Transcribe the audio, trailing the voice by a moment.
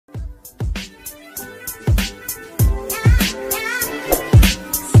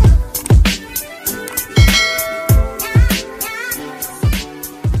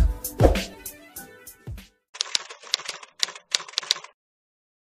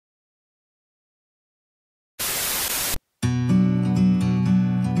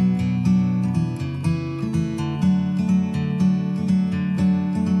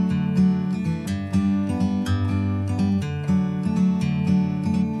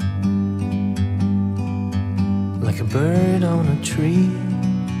like a bird on a tree.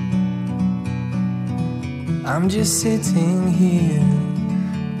 I'm just sitting here,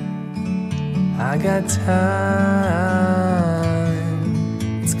 I got time,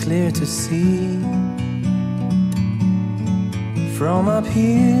 it's clear to see. From up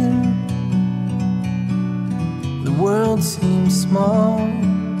here, the world seems small.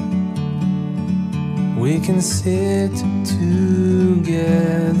 We can sit together,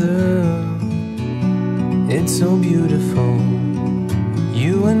 it's so beautiful,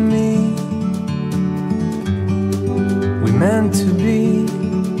 you and me. We meant to be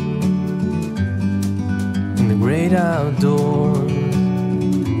in the great outdoors,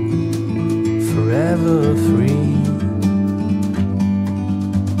 forever free.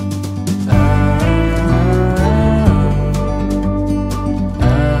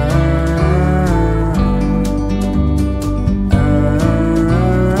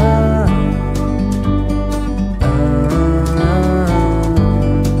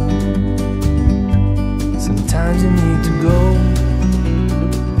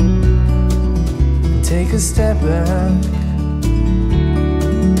 Take a step back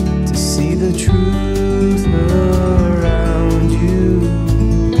to see the truth around you.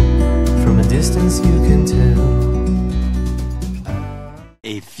 From a distance you can tell.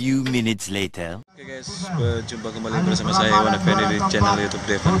 A few minutes later. Oke guys, berjumpa kembali bersama saya Iwan Effendi di channel YouTube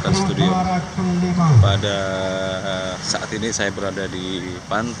Devan Studio. Pada saat ini saya berada di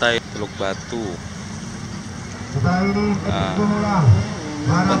Pantai Tanjung Batu.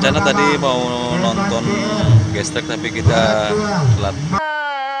 Rencana tadi mau nonton Gestrek tapi kita telat.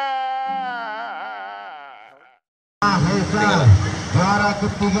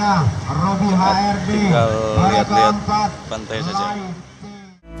 Tinggal lihat-lihat pantai saja.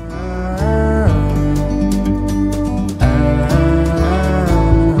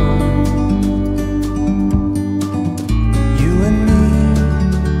 You and me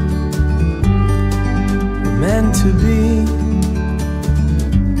were meant to be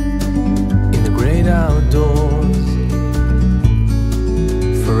outdoors,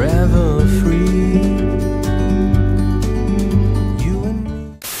 forever free. You and me.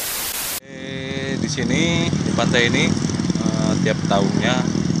 Di sini di pantai ini tiap tahunnya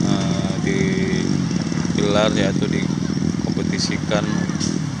digelar yaitu dikompetisikan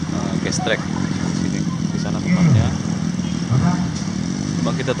Gestrek di sini. Di sana tempatnya.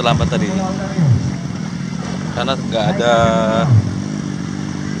 Bang kita terlambat tadi karena nggak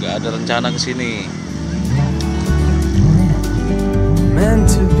ada rencana ke sini. Meant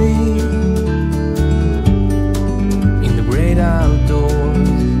to be in the great outdoors,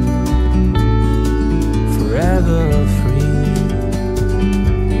 forever free.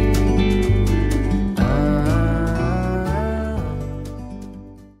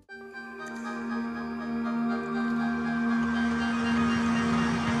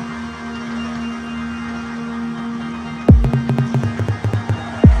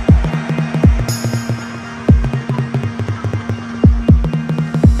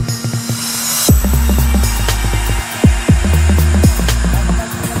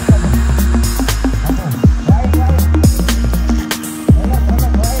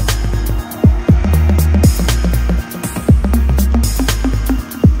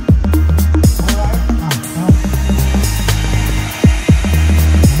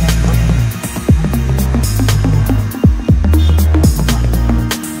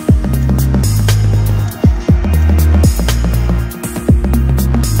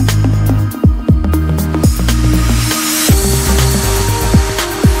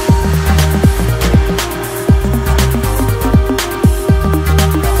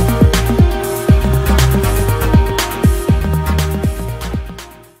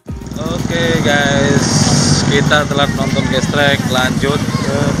 Guys, kita telat nonton Gestrek, lanjut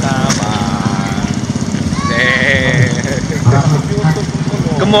ke Ketabang.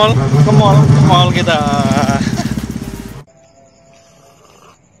 Ke mall kita.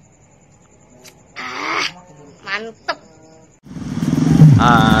 Mantep.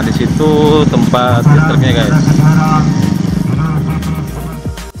 Di situ tempat Gestreknya guys.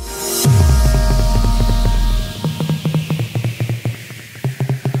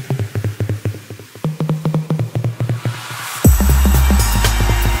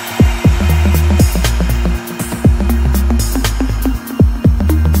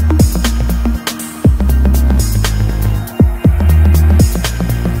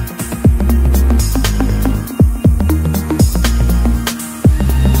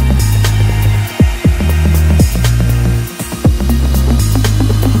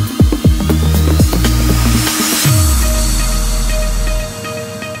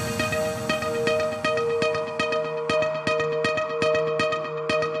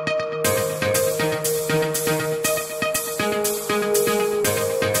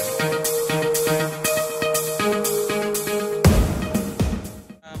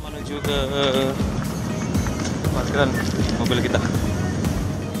 menuju ke parkiran mobil kita.